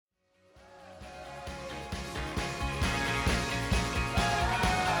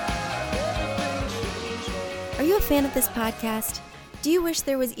you a fan of this podcast? Do you wish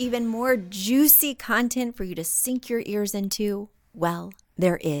there was even more juicy content for you to sink your ears into? Well,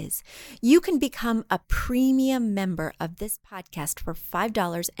 there is. You can become a premium member of this podcast for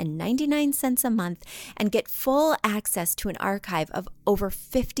 $5.99 a month and get full access to an archive of over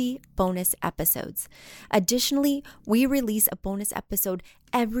 50 bonus episodes. Additionally, we release a bonus episode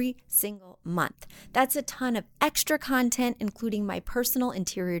every single month. That's a ton of extra content, including my personal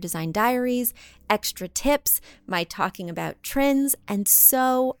interior design diaries, extra tips, my talking about trends, and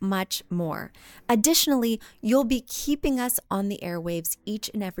so much more. Additionally, you'll be keeping us on the airwaves each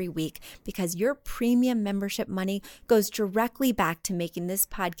and every week because your premium membership money goes directly back to making this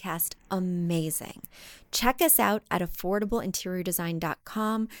podcast amazing. Check us out at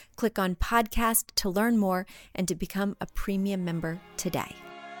affordableinteriordesign.com. Click on podcast to learn more and to become a premium member today.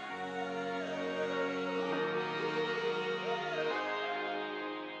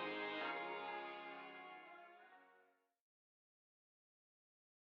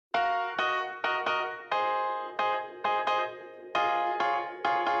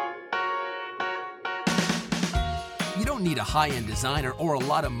 You don't need a high-end designer or a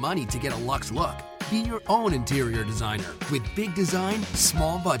lot of money to get a luxe look. Be your own interior designer with big design,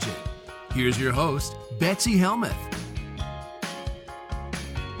 small budget. Here's your host, Betsy Helmuth.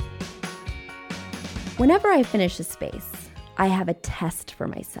 Whenever I finish a space, I have a test for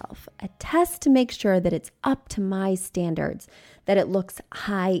myself, a test to make sure that it's up to my standards, that it looks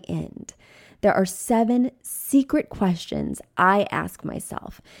high-end. There are 7 secret questions I ask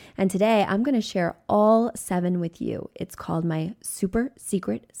myself, and today I'm going to share all 7 with you. It's called my Super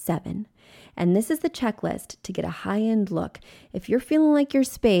Secret 7, and this is the checklist to get a high-end look. If you're feeling like your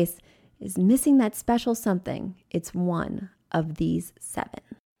space is missing that special something, it's one of these 7.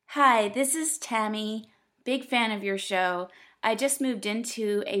 Hi, this is Tammy. Big fan of your show. I just moved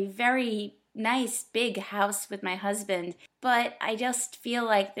into a very nice big house with my husband, but I just feel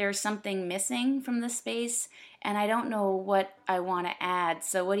like there's something missing from the space and I don't know what I want to add.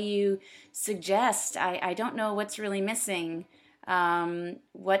 So what do you suggest? I don't know what's really missing.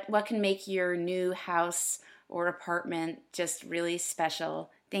 What can make your new house or apartment just really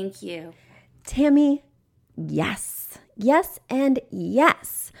special? Thank you. Tammy, yes. Yes and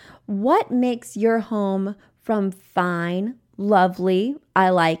yes. What makes your home from fine, lovely, I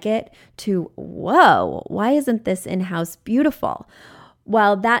like it, to whoa, why isn't this in-house beautiful?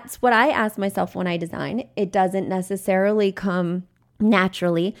 Well, that's what I ask myself when I design. It doesn't necessarily come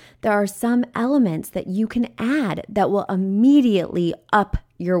naturally. There are some elements that you can add that will immediately up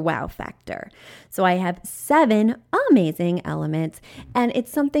your wow factor. So I have 7 amazing elements, and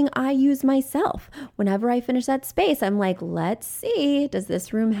it's something I use myself. Whenever I finish that space, I'm like, let's see, does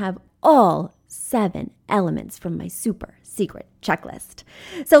this room have all 7 elements from my super secret checklist?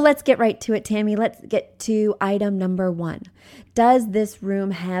 So let's get right to it, Tammy. Let's get to item number 1. Does this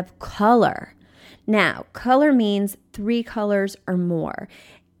room have color? Now, color means 3 colors or more.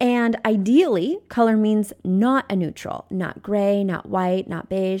 And ideally, color means not a neutral, not gray, not white, not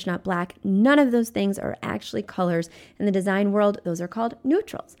beige, not black. None of those things are actually colors. In the design world, those are called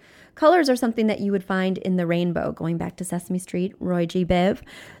neutrals. Colors are something that you would find in the rainbow, going back to Sesame Street, Roy G. Biv.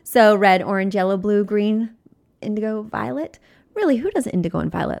 So red, orange, yellow, blue, green, indigo, violet. Really, who does indigo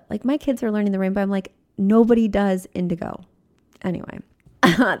and violet? Like my kids are learning the rainbow. I'm like, nobody does indigo. Anyway.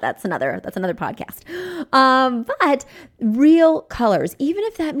 That's another podcast. But real colors, even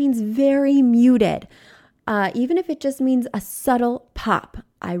if that means very muted, even if it just means a subtle pop,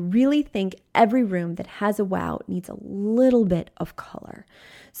 I really think every room that has a wow needs a little bit of color.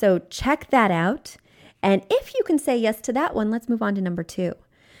 So check that out. And if you can say yes to that one, let's move on to number 2.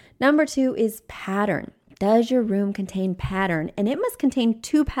 Number 2 is pattern. Does your room contain pattern? And it must contain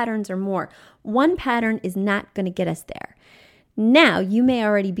 2 patterns or more. One pattern is not going to get us there. Now, you may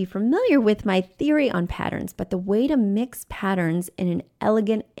already be familiar with my theory on patterns, but the way to mix patterns in an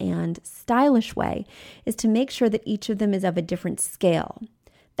elegant and stylish way is to make sure that each of them is of a different scale.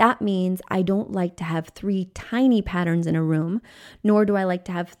 That means I don't like to have 3 tiny patterns in a room, nor do I like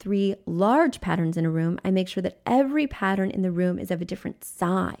to have 3 large patterns in a room. I make sure that every pattern in the room is of a different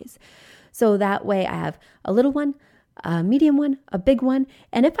size. So that way I have a little one, a medium one, a big one,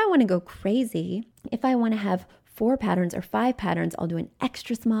 and if I want to go crazy, if I want to have 4 patterns or 5 patterns, I'll do an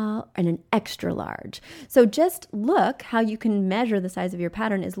extra small and an extra large. So just look how you can measure the size of your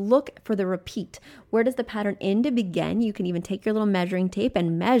pattern is look for the repeat. Where does the pattern end to begin? You can even take your little measuring tape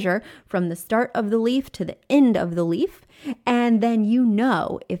and measure from the start of the leaf to the end of the leaf. And then you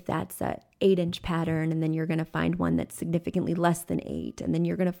know if that's a 8-inch pattern, and then you're going to find one that's significantly less than 8, and then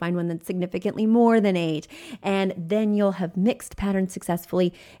you're going to find one that's significantly more than 8, and then you'll have mixed patterns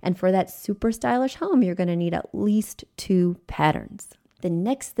successfully. And for that super stylish home, you're going to need at least 2 patterns. The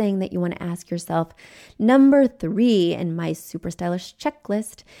next thing that you want to ask yourself, number 3 in my super stylish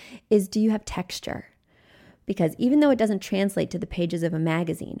checklist, is do you have texture? Because even though it doesn't translate to the pages of a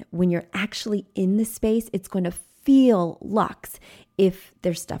magazine, when you're actually in the space, it's going to feel luxe if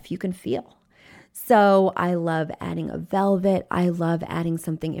there's stuff you can feel. So I love adding a velvet. I love adding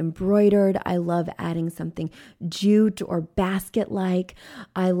something embroidered. I love adding something jute or basket-like.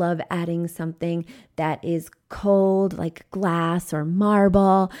 I love adding something that is cold, like glass or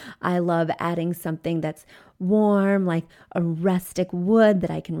marble. I love adding something that's warm, like a rustic wood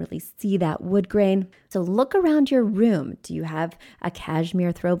that I can really see that wood grain. So look around your room. Do you have a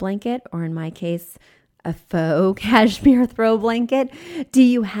cashmere throw blanket, or in my case, a faux cashmere throw blanket? Do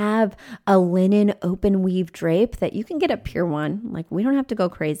you have a linen open weave drape that you can get a pure one? Like, we don't have to go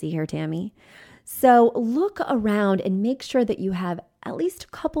crazy here, Tammy. So look around and make sure that you have at least a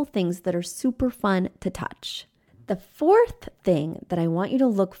couple things that are super fun to touch. The fourth thing that I want you to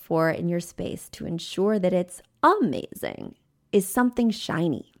look for in your space to ensure that it's amazing is something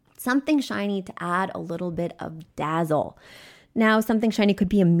shiny. Something shiny to add a little bit of dazzle. Now, something shiny could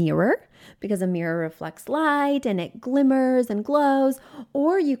be a mirror, because a mirror reflects light and it glimmers and glows.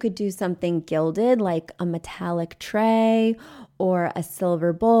 Or you could do something gilded, like a metallic tray or a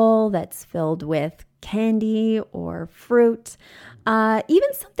silver bowl that's filled with candy or fruit.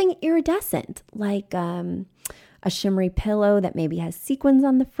 Even something iridescent, like a shimmery pillow that maybe has sequins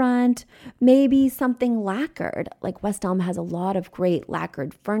on the front, maybe something lacquered. Like West Elm has a lot of great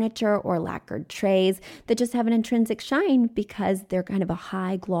lacquered furniture or lacquered trays that just have an intrinsic shine because they're kind of a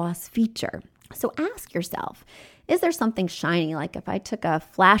high gloss feature. So ask yourself, is there something shiny? Like if I took a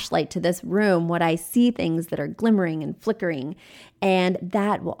flashlight to this room, would I see things that are glimmering and flickering? And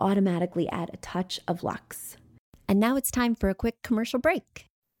that will automatically add a touch of luxe. And now it's time for a quick commercial break.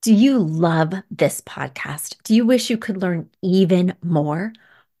 Do you love this podcast? Do you wish you could learn even more?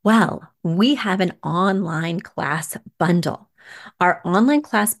 Well, we have an online class bundle. Our online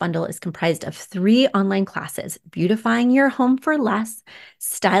class bundle is comprised of 3 online classes: Beautifying Your Home for Less,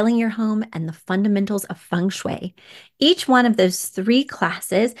 Styling Your Home, and the Fundamentals of Feng Shui. Each one of those 3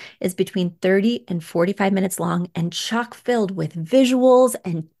 classes is between 30 and 45 minutes long and chock-filled with visuals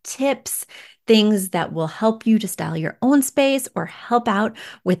and tips, things that will help you to style your own space or help out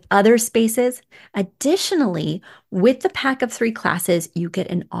with other spaces. Additionally, with the pack of 3 classes, you get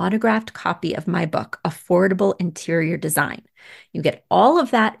an autographed copy of my book, Affordable Interior Design. You get all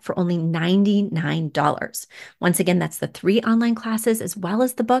of that for only $99. Once again, that's the 3 online classes as well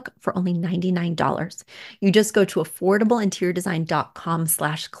as the book for only $99. You just go to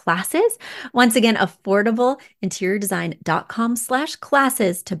affordableinteriordesign.com/classes. Once again,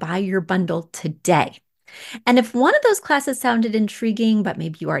 affordableinteriordesign.com/classes to buy your bundle today. And if one of those classes sounded intriguing, but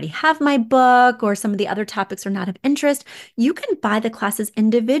maybe you already have my book or some of the other topics are not of interest, you can buy the classes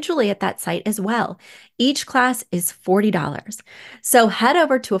individually at that site as well. Each class is $40. So head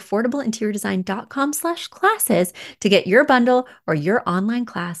over to affordableinteriordesign.com/classes to get your bundle or your online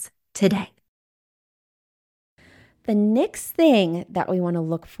class today. The next thing that we want to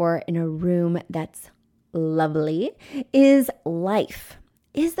look for in a room that's lovely is life.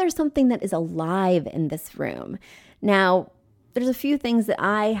 Is there something that is alive in this room? Now, there's a few things that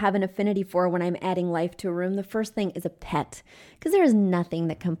I have an affinity for when I'm adding life to a room. The first thing is a pet, because there is nothing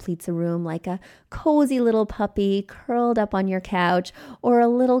that completes a room like a cozy little puppy curled up on your couch or a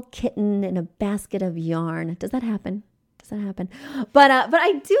little kitten in a basket of yarn. Does that happen? But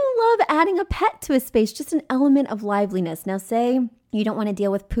I do love adding a pet to a space, just an element of liveliness. Now, say you don't want to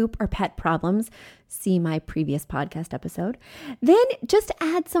deal with poop or pet problems, see my previous podcast episode, then just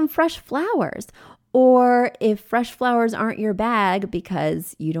add some fresh flowers. Or if fresh flowers aren't your bag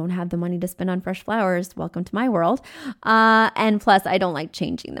because you don't have the money to spend on fresh flowers, welcome to my world. And plus, I don't like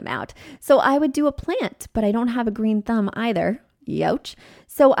changing them out. So I would do a plant, but I don't have a green thumb either. Youch.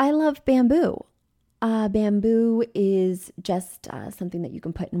 So I love bamboo. Bamboo is just something that you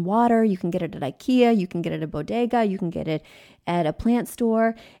can put in water. You can get it at IKEA. You can get it at a bodega. You can get it at a plant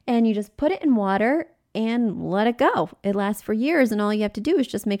store. And you just put it in water and let it go. It lasts for years. And all you have to do is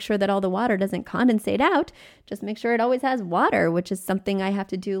just make sure that all the water doesn't condensate out. Just make sure it always has water, which is something I have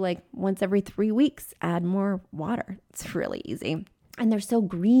to do like once every 3 weeks. Add more water. It's really easy. And they're so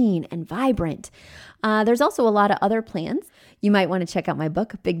green and vibrant. There's also a lot of other plants. You might want to check out my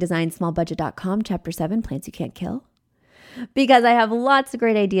book, BigDesignSmallBudget.com, Chapter 7, Plants You Can't Kill. Because I have lots of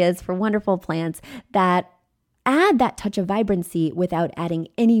great ideas for wonderful plants that add that touch of vibrancy without adding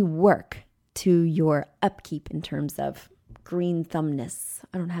any work to your upkeep in terms of green thumbness.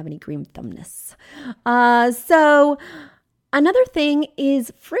 I don't have any green thumbness. So another thing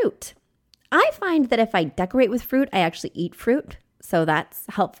is fruit. I find that if I decorate with fruit, I actually eat fruit. So that's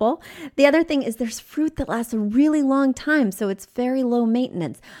helpful. The other thing is there's fruit that lasts a really long time, so it's very low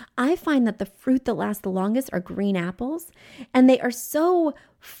maintenance. I find that the fruit that lasts the longest are green apples, and they are so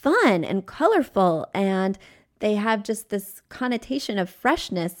fun and colorful, and they have just this connotation of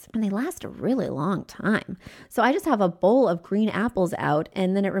freshness, and they last a really long time. So I just have a bowl of green apples out,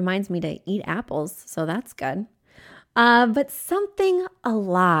 and then it reminds me to eat apples, so that's good. But something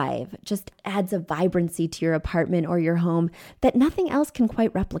alive just adds a vibrancy to your apartment or your home that nothing else can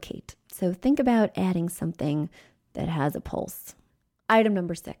quite replicate. So think about adding something that has a pulse. Item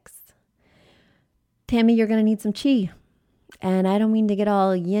number 6. Tammy, you're going to need some chi. And I don't mean to get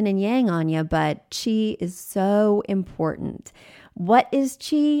all yin and yang on you, but chi is so important. What is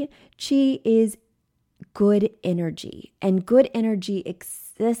chi? Chi is good energy, and good energy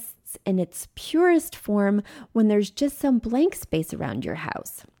exists in its purest form when there's just some blank space around your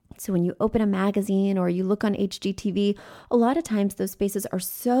house. So when you open a magazine or you look on HGTV, a lot of times those spaces are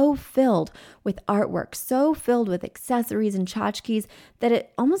so filled with artwork, so filled with accessories and tchotchkes that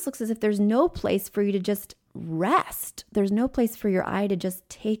it almost looks as if there's no place for you to just rest. There's no place for your eye to just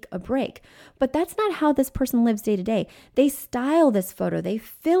take a break. But that's not how this person lives day to day. They style this photo. They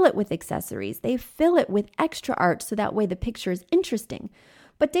fill it with accessories. They fill it with extra art so that way the picture is interesting.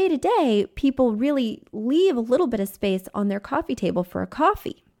 But day to day, people really leave a little bit of space on their coffee table for a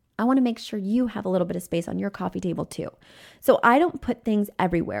coffee. I want to make sure you have a little bit of space on your coffee table too. So I don't put things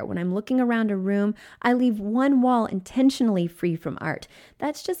everywhere. When I'm looking around a room, I leave one wall intentionally free from art.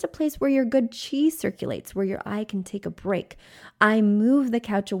 That's just a place where your good chi circulates, where your eye can take a break. I move the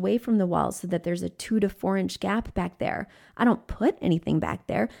couch away from the wall so that there's a 2 to 4 inch gap back there. I don't put anything back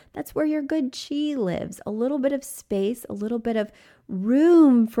there. That's where your good chi lives. A little bit of space, a little bit of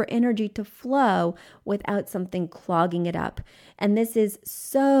room for energy to flow without something clogging it up. And this is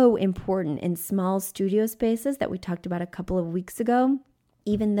so important in small studio spaces that we talked about a couple of weeks ago.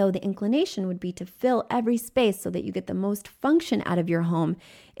 Even though the inclination would be to fill every space so that you get the most function out of your home,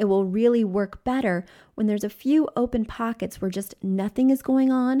 it will really work better when there's a few open pockets where just nothing is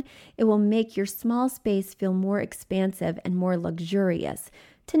going on. It will make your small space feel more expansive and more luxurious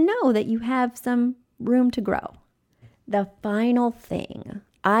to know that you have some room to grow. The final thing,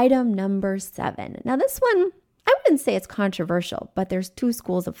 item number 7. Now this one, I wouldn't say it's controversial, but there's 2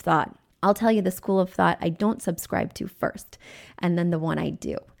 schools of thought. I'll tell you the school of thought I don't subscribe to first, and then the one I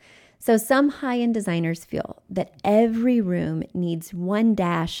do. So some high-end designers feel that every room needs one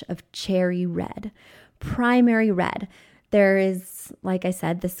dash of cherry red, primary red. There is, like I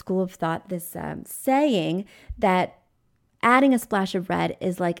said, the school of thought, this saying that adding a splash of red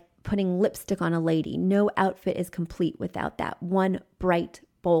is like putting lipstick on a lady. No outfit is complete without that one bright,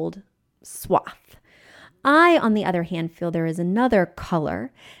 bold swath. I, on the other hand, feel there is another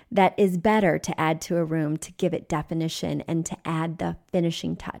color that is better to add to a room to give it definition and to add the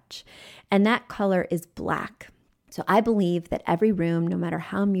finishing touch. And that color is black. So I believe that every room, no matter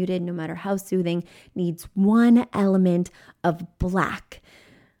how muted, no matter how soothing, needs one element of black.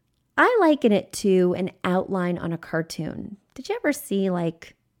 I liken it to an outline on a cartoon. Did you ever see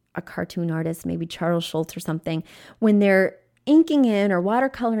like a cartoon artist, maybe Charles Schultz or something, when they're inking in or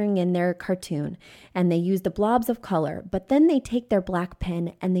watercoloring in their cartoon and they use the blobs of color, but then they take their black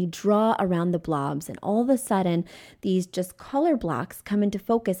pen and they draw around the blobs, and all of a sudden these just color blocks come into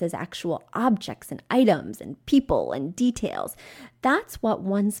focus as actual objects and items and people and details. That's what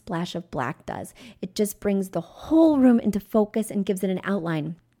one splash of black does. It just brings the whole room into focus and gives it an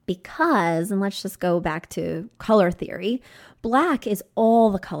outline. Because, and let's just go back to color theory, black is all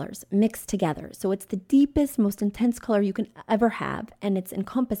the colors mixed together. So it's the deepest, most intense color you can ever have, and it's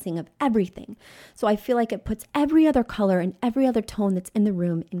encompassing of everything. So I feel like it puts every other color and every other tone that's in the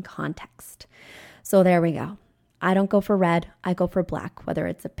room in context. So there we go. I don't go for red, I go for black, whether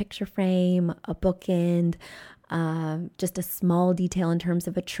it's a picture frame, a bookend, just a small detail in terms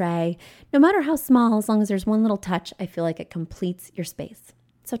of a tray. No matter how small, as long as there's one little touch, I feel like it completes your space.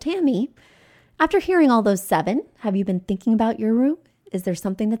 So Tammy, after hearing all those 7, have you been thinking about your room? Is there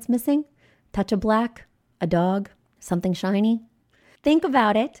something that's missing? Touch of black? A dog? Something shiny? Think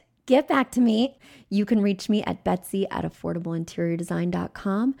about it. Get back to me. You can reach me at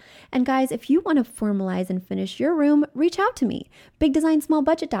betsy@affordableinteriordesign.com. And guys, if you want to formalize and finish your room, reach out to me.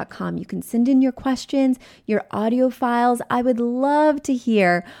 bigdesignsmallbudget.com. You can send in your questions, your audio files. I would love to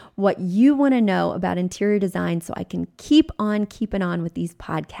hear what you want to know about interior design so I can keep on keeping on with these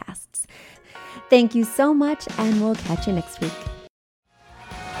podcasts. Thank you so much, and we'll catch you next week.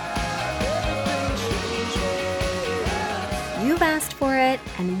 asked for it,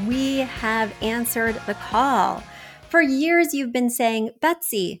 and we have answered the call. For years, you've been saying,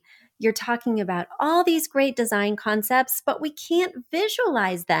 Betsy, you're talking about all these great design concepts, but we can't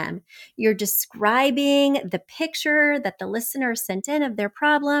visualize them. You're describing the picture that the listener sent in of their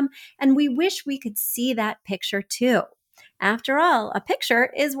problem, and we wish we could see that picture too. After all, a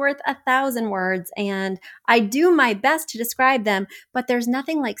picture is worth 1,000 words, and I do my best to describe them, but there's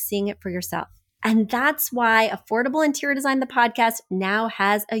nothing like seeing it for yourself. And that's why Affordable Interior Design, the podcast, now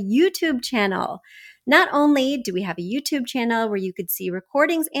has a YouTube channel. Not only do we have a YouTube channel where you could see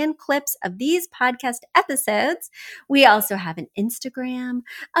recordings and clips of these podcast episodes, we also have an Instagram,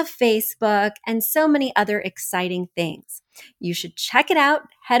 a Facebook, and so many other exciting things. You should check it out.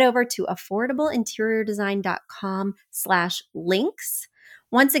 Head over to affordableinteriordesign.com/links.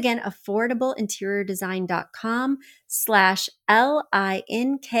 Once again,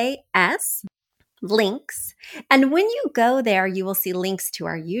 affordableinteriordesign.com/LINKS. links. And when you go there, you will see links to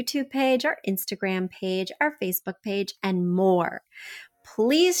our YouTube page, our Instagram page, our Facebook page, and more.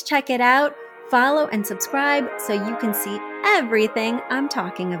 Please check it out, follow and subscribe so you can see everything I'm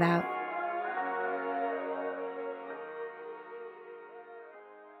talking about.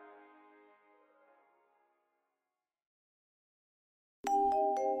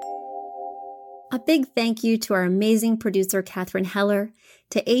 A big thank you to our amazing producer, Catherine Heller,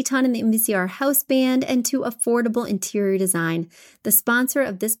 to Aton and the MVCR House Band, and to Affordable Interior Design, the sponsor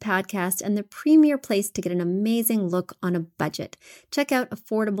of this podcast and the premier place to get an amazing look on a budget. Check out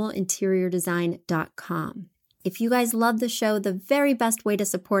affordableinteriordesign.com. If you guys love the show, the very best way to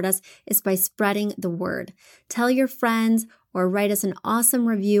support us is by spreading the word. Tell your friends or write us an awesome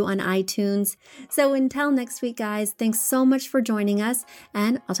review on iTunes. So until next week, guys, thanks so much for joining us,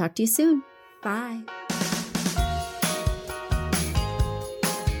 and I'll talk to you soon. Bye.